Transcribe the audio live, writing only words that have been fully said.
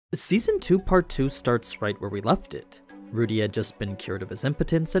Season 2 Part 2 starts right where we left it. Rudy had just been cured of his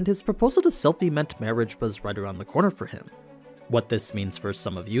impotence, and his proposal to Sylvie meant marriage was right around the corner for him. What this means for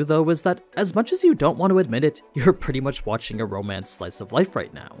some of you, though, is that as much as you don't want to admit it, you're pretty much watching a romance slice of life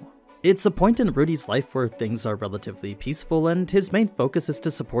right now. It's a point in Rudy's life where things are relatively peaceful, and his main focus is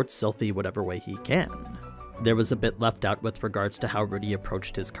to support Sylvie whatever way he can. There was a bit left out with regards to how Rudy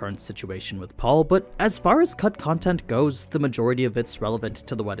approached his current situation with Paul, but as far as cut content goes, the majority of it's relevant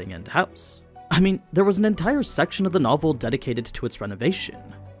to the wedding and house. I mean, there was an entire section of the novel dedicated to its renovation,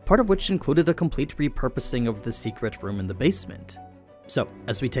 part of which included a complete repurposing of the secret room in the basement. So,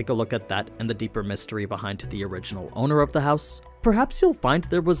 as we take a look at that and the deeper mystery behind the original owner of the house, perhaps you'll find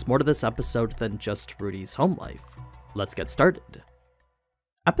there was more to this episode than just Rudy's home life. Let's get started.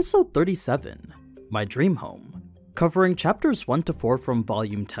 Episode 37. My Dream Home, covering chapters 1 to 4 from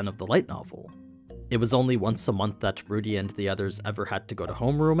volume 10 of the light novel. It was only once a month that Rudy and the others ever had to go to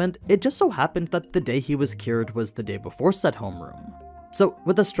homeroom, and it just so happened that the day he was cured was the day before said homeroom. So,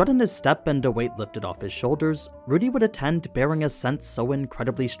 with a strut in his step and a weight lifted off his shoulders, Rudy would attend bearing a scent so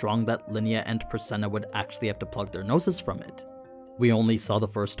incredibly strong that Linnea and Prasenna would actually have to plug their noses from it. We only saw the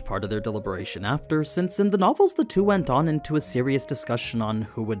first part of their deliberation after, since in the novels the two went on into a serious discussion on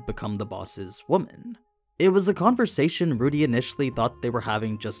who would become the boss's woman. It was a conversation Rudy initially thought they were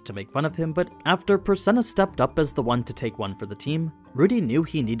having just to make fun of him, but after Prasenna stepped up as the one to take one for the team, Rudy knew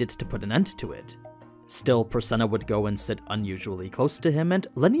he needed to put an end to it. Still, Prasenna would go and sit unusually close to him, and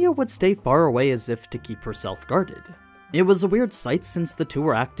Linnea would stay far away as if to keep herself guarded. It was a weird sight since the two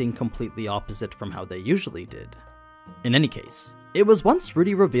were acting completely opposite from how they usually did. In any case, it was once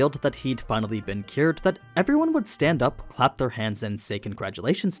Rudy revealed that he'd finally been cured that everyone would stand up, clap their hands, and say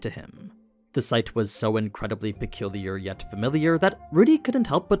congratulations to him. The sight was so incredibly peculiar yet familiar that Rudy couldn't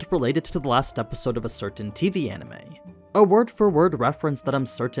help but relate it to the last episode of a certain TV anime. A word-for-word reference that I'm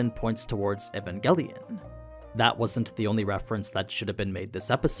certain points towards Evangelion. That wasn't the only reference that should have been made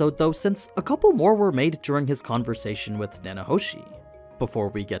this episode though, since a couple more were made during his conversation with Nanahoshi. Before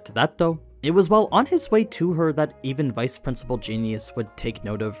we get to that though, it was while on his way to her that even Vice Principal Genius would take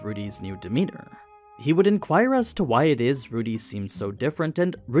note of Rudy's new demeanor. He would inquire as to why it is Rudy seemed so different,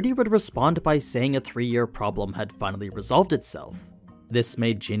 and Rudy would respond by saying a 3-year problem had finally resolved itself. This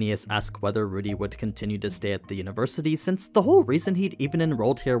made Genius ask whether Rudy would continue to stay at the university, since the whole reason he'd even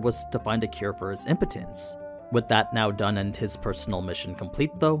enrolled here was to find a cure for his impotence. With that now done and his personal mission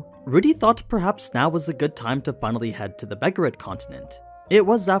complete though, Rudy thought perhaps now was a good time to finally head to the Beggarid continent. It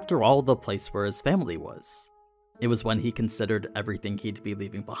was, after all, the place where his family was. It was when he considered everything he'd be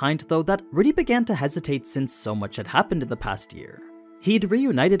leaving behind, though, that Rudy began to hesitate since so much had happened in the past year. He'd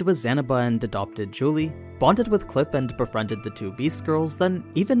reunited with Xanaba and adopted Julie, bonded with Cliff and befriended the two Beast Girls, then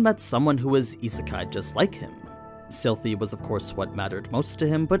even met someone who was isekai just like him. Sylvie was of course what mattered most to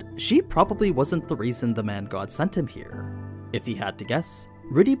him, but she probably wasn't the reason the man god sent him here. If he had to guess,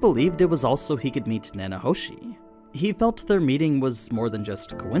 Rudy believed it was also he could meet Nanahoshi. He felt their meeting was more than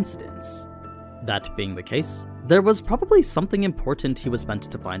just coincidence. That being the case, there was probably something important he was meant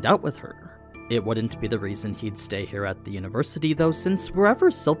to find out with her. It wouldn't be the reason he'd stay here at the university though, since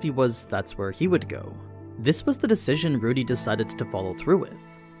wherever Sylvie was, that's where he would go. This was the decision Rudy decided to follow through with.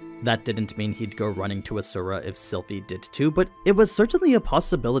 That didn't mean he'd go running to Asura if Sylvie did too, but it was certainly a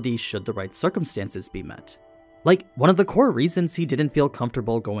possibility should the right circumstances be met. Like, one of the core reasons he didn't feel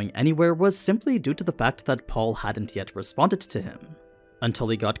comfortable going anywhere was simply due to the fact that Paul hadn't yet responded to him. Until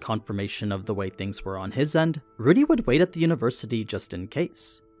he got confirmation of the way things were on his end, Rudy would wait at the university just in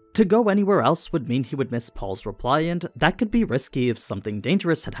case. To go anywhere else would mean he would miss Paul's reply, and that could be risky if something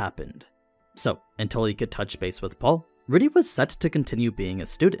dangerous had happened. So, until he could touch base with Paul, Rudy was set to continue being a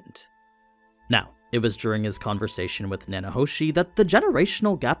student. Now, it was during his conversation with Nanahoshi that the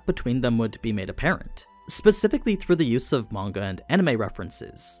generational gap between them would be made apparent, specifically through the use of manga and anime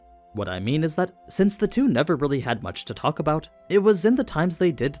references. What I mean is that, since the two never really had much to talk about, it was in the times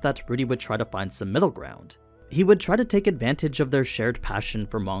they did that Rudy would try to find some middle ground. He would try to take advantage of their shared passion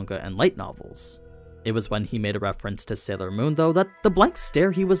for manga and light novels. It was when he made a reference to Sailor Moon though that the blank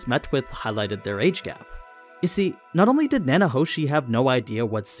stare he was met with highlighted their age gap. You see, not only did Nanahoshi have no idea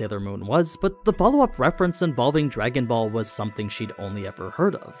what Sailor Moon was, but the follow-up reference involving Dragon Ball was something she'd only ever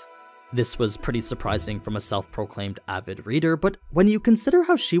heard of. This was pretty surprising from a self-proclaimed avid reader, but when you consider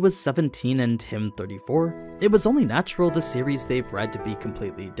how she was 17 and him 34, it was only natural the series they've read to be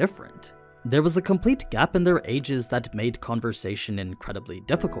completely different. There was a complete gap in their ages that made conversation incredibly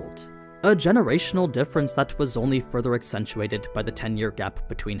difficult. A generational difference that was only further accentuated by the 10-year gap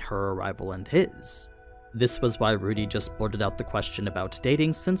between her arrival and his. This was why Rudy just blurted out the question about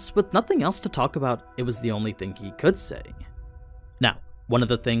dating, since with nothing else to talk about, it was the only thing he could say. Now, One of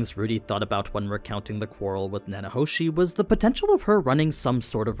the things Rudy thought about when recounting the quarrel with Nanahoshi was the potential of her running some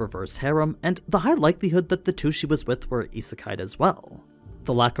sort of reverse harem, and the high likelihood that the two she was with were isekai'd as well.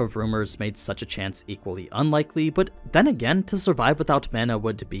 The lack of rumors made such a chance equally unlikely, but then again, to survive without mana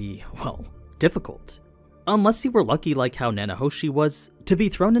would be, well, difficult. Unless you were lucky like how Nanahoshi was, to be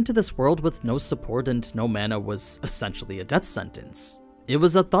thrown into this world with no support and no mana was essentially a death sentence. It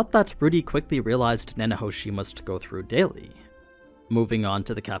was a thought that Rudy quickly realized Nanahoshi must go through daily. Moving on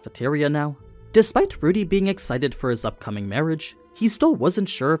to the cafeteria now. Despite Rudy being excited for his upcoming marriage, he still wasn't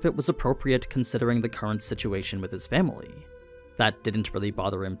sure if it was appropriate considering the current situation with his family. That didn't really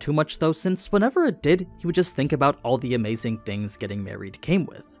bother him too much though, since whenever it did, he would just think about all the amazing things getting married came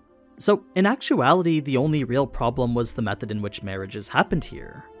with. So in actuality, the only real problem was the method in which marriages happened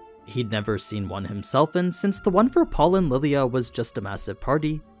here. He'd never seen one himself, and since the one for Paul and Lilia was just a massive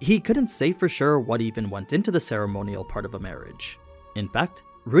party, he couldn't say for sure what even went into the ceremonial part of a marriage. In fact,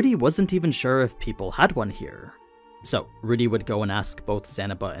 Rudy wasn't even sure if people had one here. So Rudy would go and ask both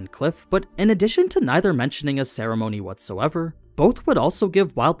Zanaba and Cliff, but in addition to neither mentioning a ceremony whatsoever, both would also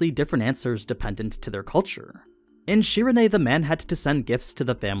give wildly different answers dependent to their culture. In Shirane, the man had to send gifts to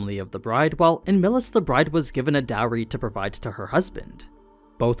the family of the bride, while in Milis the bride was given a dowry to provide to her husband.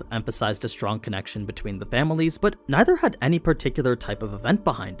 Both emphasized a strong connection between the families, but neither had any particular type of event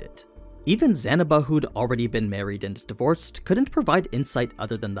behind it. Even Zanaba, who'd already been married and divorced, couldn't provide insight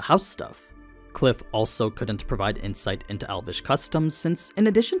other than the house stuff. Cliff also couldn't provide insight into Elvish customs, since in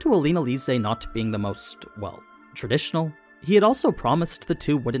addition to Alina Lise not being the most, well, traditional, he had also promised the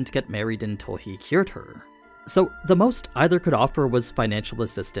two wouldn't get married until he cured her. So the most either could offer was financial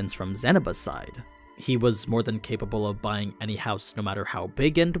assistance from Zanaba's side. He was more than capable of buying any house no matter how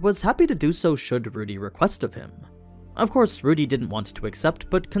big, and was happy to do so should Rudy request of him. Of course, Rudy didn't want to accept,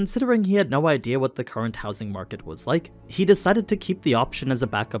 but considering he had no idea what the current housing market was like, he decided to keep the option as a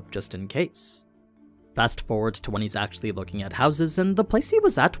backup just in case. Fast forward to when he's actually looking at houses, and the place he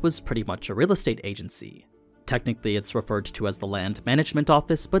was at was pretty much a real estate agency. Technically, it's referred to as the Land Management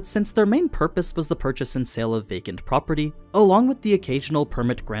Office, but since their main purpose was the purchase and sale of vacant property, along with the occasional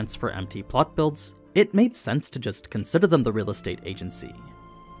permit grants for empty plot builds, it made sense to just consider them the real estate agency.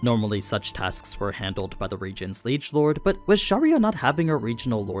 Normally, such tasks were handled by the region's liege lord, but with Sharia not having a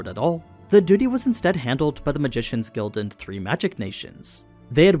regional lord at all, the duty was instead handled by the Magicians Guild and 3 magic nations.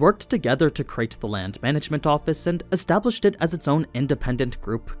 They had worked together to create the Land Management Office and established it as its own independent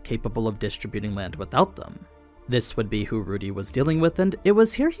group capable of distributing land without them. This would be who Rudy was dealing with, and it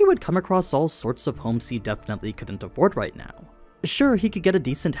was here he would come across all sorts of homes he definitely couldn't afford right now. Sure, he could get a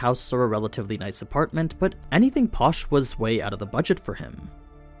decent house or a relatively nice apartment, but anything posh was way out of the budget for him.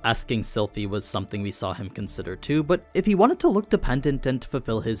 Asking Sylphie was something we saw him consider too, but if he wanted to look dependent and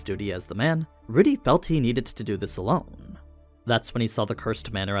fulfill his duty as the man, Rudy felt he needed to do this alone. That's when he saw the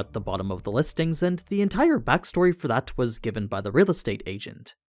Cursed Manor at the bottom of the listings, and the entire backstory for that was given by the real estate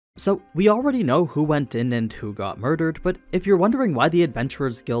agent. So we already know who went in and who got murdered, but if you're wondering why the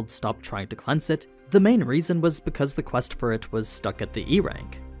Adventurers Guild stopped trying to cleanse it, the main reason was because the quest for it was stuck at the E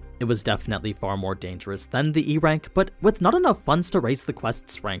rank. It was definitely far more dangerous than the E rank, but with not enough funds to raise the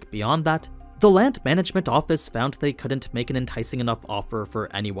quest's rank beyond that, the Land Management Office found they couldn't make an enticing enough offer for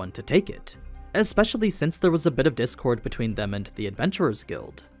anyone to take it, especially since there was a bit of discord between them and the Adventurers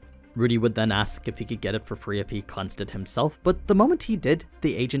Guild. Rudy would then ask if he could get it for free if he cleansed it himself, but the moment he did,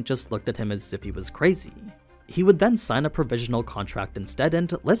 the agent just looked at him as if he was crazy. He would then sign a provisional contract instead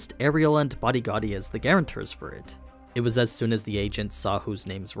and list Ariel and Bodygotti as the guarantors for it. It was as soon as the agent saw whose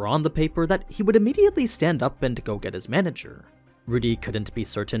names were on the paper that he would immediately stand up and go get his manager. Rudy couldn't be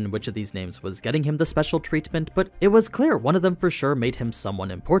certain which of these names was getting him the special treatment, but it was clear one of them for sure made him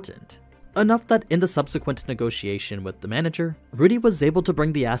someone important. Enough that in the subsequent negotiation with the manager, Rudy was able to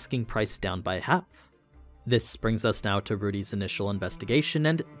bring the asking price down by half. This brings us now to Rudy's initial investigation,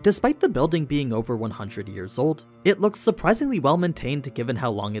 and despite the building being over 100 years old, it looks surprisingly well maintained given how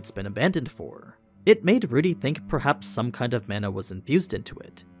long it's been abandoned for. It made Rudy think perhaps some kind of mana was infused into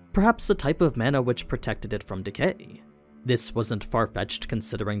it, perhaps a type of mana which protected it from decay. This wasn't far-fetched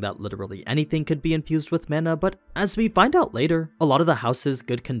considering that literally anything could be infused with mana, but as we find out later, a lot of the house's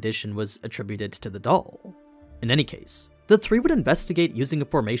good condition was attributed to the doll. In any case, the 3 would investigate using a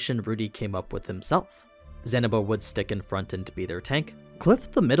formation Rudy came up with himself. Zanaba would stick in front and be their tank, Cliff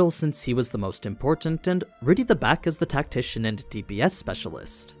the middle since he was the most important, and Rudy the back as the tactician and DPS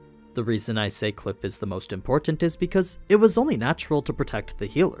specialist. The reason I say Cliff is the most important is because it was only natural to protect the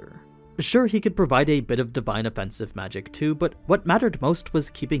healer. Sure, he could provide a bit of divine offensive magic too, but what mattered most was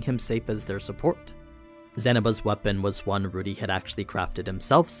keeping him safe as their support. Zanaba's weapon was one Rudy had actually crafted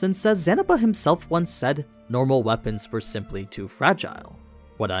himself, since as Zanaba himself once said, normal weapons were simply too fragile.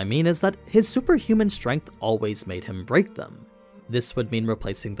 What I mean is that his superhuman strength always made him break them. This would mean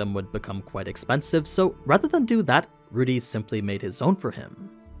replacing them would become quite expensive, so rather than do that, Rudy simply made his own for him.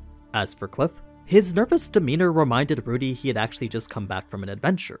 As for Cliff, his nervous demeanor reminded Rudy he had actually just come back from an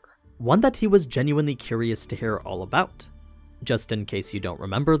adventure, one that he was genuinely curious to hear all about. Just in case you don't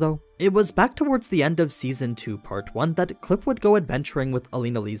remember though, it was back towards the end of Season 2 Part 1 that Cliff would go adventuring with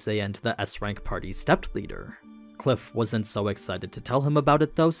Alina Lise and the S-Rank party's step-leader. Cliff wasn't so excited to tell him about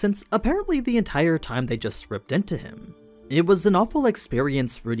it though, since apparently the entire time they just ripped into him. It was an awful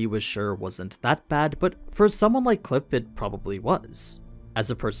experience Rudy was sure wasn't that bad, but for someone like Cliff it probably was.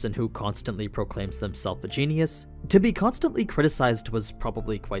 As a person who constantly proclaims themselves a genius, to be constantly criticized was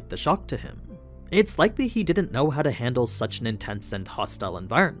probably quite the shock to him. It's likely he didn't know how to handle such an intense and hostile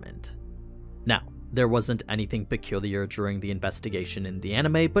environment. Now, there wasn't anything peculiar during the investigation in the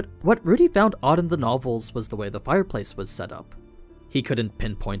anime, but what Rudy found odd in the novels was the way the fireplace was set up. He couldn't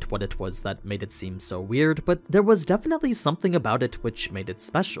pinpoint what it was that made it seem so weird, but there was definitely something about it which made it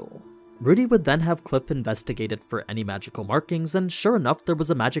special. Rudy would then have Cliff investigate it for any magical markings, and sure enough there was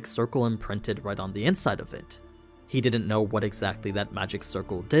a magic circle imprinted right on the inside of it. He didn't know what exactly that magic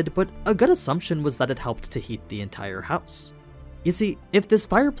circle did, but a good assumption was that it helped to heat the entire house. You see, if this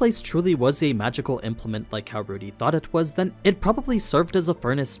fireplace truly was a magical implement like how Rudy thought it was, then it probably served as a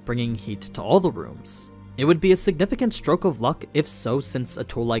furnace bringing heat to all the rooms. It would be a significant stroke of luck if so, since a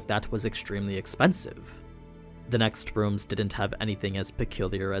tool like that was extremely expensive. The next rooms didn't have anything as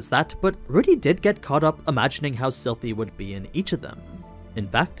peculiar as that, but Rudy did get caught up imagining how Sylphie would be in each of them. In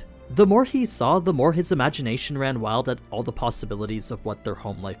fact, the more he saw, the more his imagination ran wild at all the possibilities of what their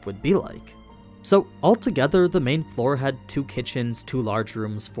home life would be like. So altogether, the main floor had 2 kitchens, 2 large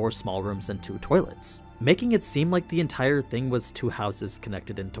rooms, 4 small rooms, and 2 toilets, making it seem like the entire thing was 2 houses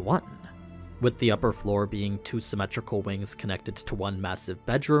connected into one. With the upper floor being 2 symmetrical wings connected to 1 massive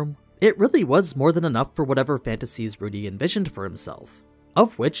bedroom, it really was more than enough for whatever fantasies Rudy envisioned for himself,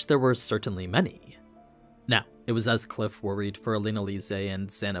 of which there were certainly many. Now, it was as Cliff worried for Alina Lise and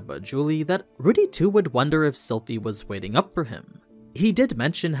Zanaba Julie that Rudy too would wonder if Sylphie was waiting up for him. He did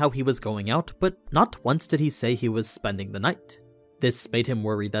mention how he was going out, but not once did he say he was spending the night. This made him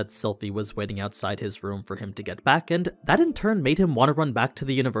worry that Sylphie was waiting outside his room for him to get back, and that in turn made him want to run back to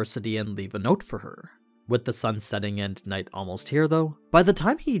the university and leave a note for her. With the sun setting and night almost here though, by the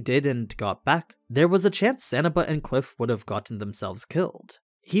time he did and got back, there was a chance Zanaba and Cliff would have gotten themselves killed.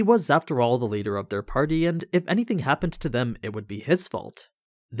 He was after all the leader of their party, and if anything happened to them it would be his fault.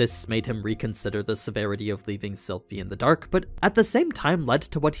 This made him reconsider the severity of leaving Sylphie in the dark, but at the same time led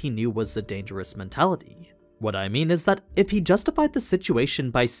to what he knew was a dangerous mentality. What I mean is that if he justified the situation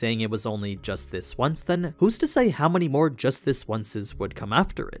by saying it was only just this once, then who's to say how many more just this onces would come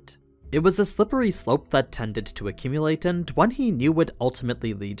after it? It was a slippery slope that tended to accumulate, and one he knew would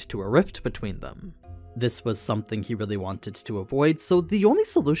ultimately lead to a rift between them. This was something he really wanted to avoid, so the only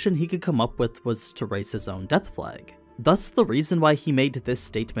solution he could come up with was to raise his own death flag. Thus the reason why he made this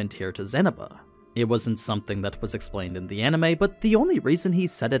statement here to Zanaba. It wasn't something that was explained in the anime, but the only reason he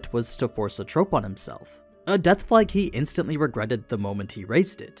said it was to force a trope on himself. A death flag he instantly regretted the moment he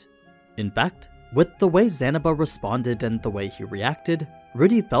raised it. In fact, with the way Zanaba responded and the way he reacted,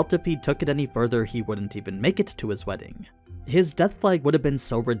 Rudy felt if he took it any further he wouldn't even make it to his wedding. His death flag would have been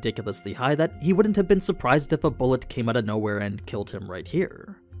so ridiculously high that he wouldn't have been surprised if a bullet came out of nowhere and killed him right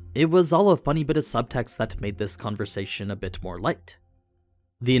here. It was all a funny bit of subtext that made this conversation a bit more light.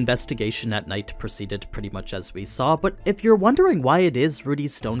 The investigation at night proceeded pretty much as we saw, but if you're wondering why it is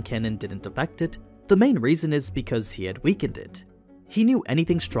Rudy's stone cannon didn't affect it, the main reason is because he had weakened it. He knew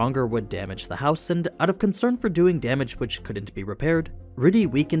anything stronger would damage the house, and out of concern for doing damage which couldn't be repaired, Rudy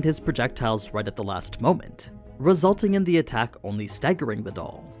weakened his projectiles right at the last moment, resulting in the attack only staggering the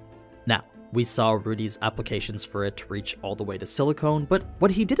doll. Now, we saw Rudy's applications for it reach all the way to silicone, but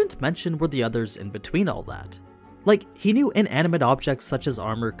what he didn't mention were the others in between all that. Like, he knew inanimate objects such as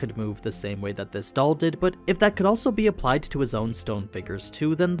armor could move the same way that this doll did, but if that could also be applied to his own stone figures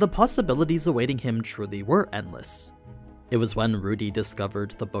too, then the possibilities awaiting him truly were endless. It was when Rudy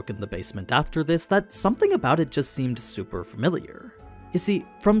discovered the book in the basement after this that something about it just seemed super familiar. You see,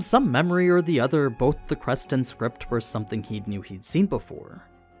 from some memory or the other, both the crest and script were something he knew he'd seen before.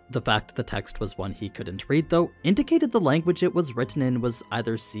 The fact the text was one he couldn't read, though, indicated the language it was written in was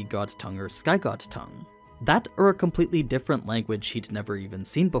either Sea God tongue or Sky God tongue. That or a completely different language he'd never even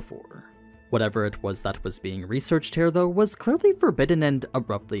seen before. Whatever it was that was being researched here, though, was clearly forbidden and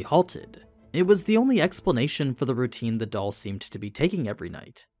abruptly halted. It was the only explanation for the routine the doll seemed to be taking every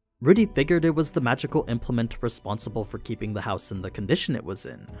night. Rudy figured it was the magical implement responsible for keeping the house in the condition it was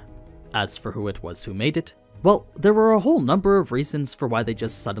in. As for who it was who made it, well, there were a whole number of reasons for why they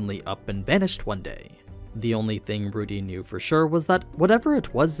just suddenly up and vanished one day. The only thing Rudy knew for sure was that whatever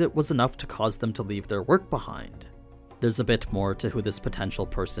it was enough to cause them to leave their work behind. There's a bit more to who this potential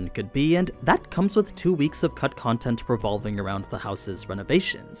person could be, and that comes with 2 weeks of cut content revolving around the house's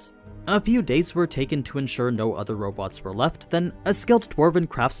renovations. A few days were taken to ensure no other robots were left, then a skilled dwarven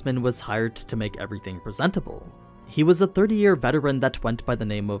craftsman was hired to make everything presentable. He was a 30-year veteran that went by the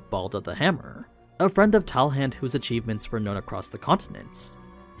name of Balda the Hammer, a friend of Talhand whose achievements were known across the continents.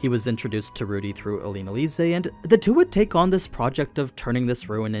 He was introduced to Rudy through Elena Lise, and the two would take on this project of turning this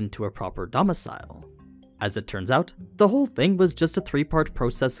ruin into a proper domicile. As it turns out, the whole thing was just a 3-part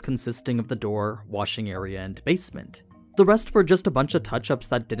process consisting of the door, washing area, and basement. The rest were just a bunch of touch-ups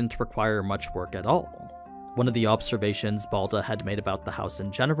that didn't require much work at all. One of the observations Balda had made about the house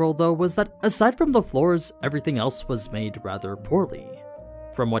in general, though, was that aside from the floors, everything else was made rather poorly.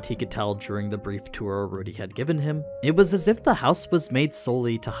 From what he could tell during the brief tour Rudy had given him, it was as if the house was made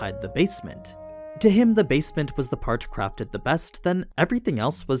solely to hide the basement. To him, the basement was the part crafted the best, then everything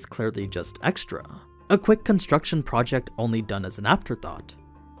else was clearly just extra. A quick construction project only done as an afterthought.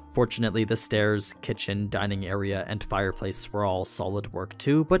 Fortunately, the stairs, kitchen, dining area, and fireplace were all solid work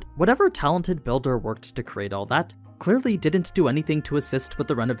too, but whatever talented builder worked to create all that clearly didn't do anything to assist with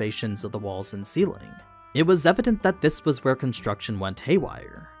the renovations of the walls and ceiling. It was evident that this was where construction went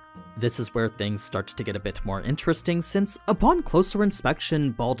haywire. This is where things start to get a bit more interesting, since upon closer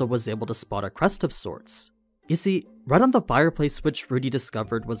inspection, Balda was able to spot a crest of sorts. You see, right on the fireplace which Rudy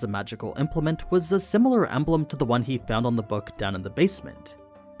discovered was a magical implement was a similar emblem to the one he found on the book down in the basement.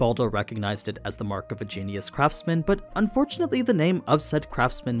 Balda recognized it as the mark of a genius craftsman, but unfortunately the name of said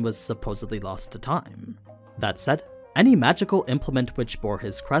craftsman was supposedly lost to time. That said, any magical implement which bore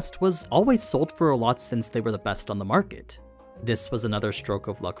his crest was always sold for a lot since they were the best on the market. This was another stroke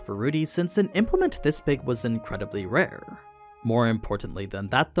of luck for Rudy, since an implement this big was incredibly rare. More importantly than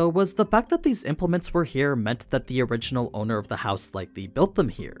that though was the fact that these implements were here meant that the original owner of the house likely built them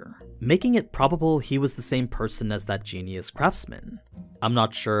here, making it probable he was the same person as that genius craftsman. I'm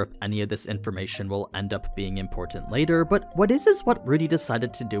not sure if any of this information will end up being important later, but what is what Rudy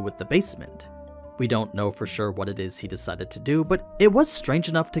decided to do with the basement. We don't know for sure what it is he decided to do, but it was strange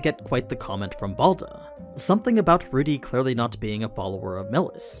enough to get quite the comment from Balda. Something about Rudy clearly not being a follower of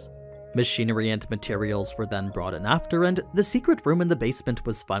Millis. Machinery and materials were then brought in after, and the secret room in the basement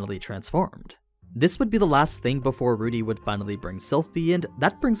was finally transformed. This would be the last thing before Rudy would finally bring Sylphie, and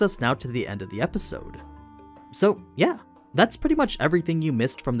that brings us now to the end of the episode. So yeah, that's pretty much everything you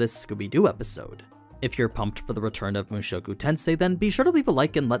missed from this Scooby-Doo episode. If you're pumped for the return of Mushoku Tensei, then be sure to leave a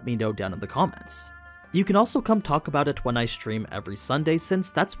like and let me know down in the comments. You can also come talk about it when I stream every Sunday, since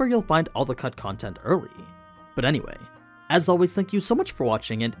that's where you'll find all the cut content early. But anyway, as always, thank you so much for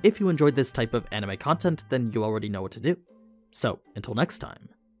watching, and if you enjoyed this type of anime content, then you already know what to do. So, until next time,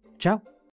 ciao!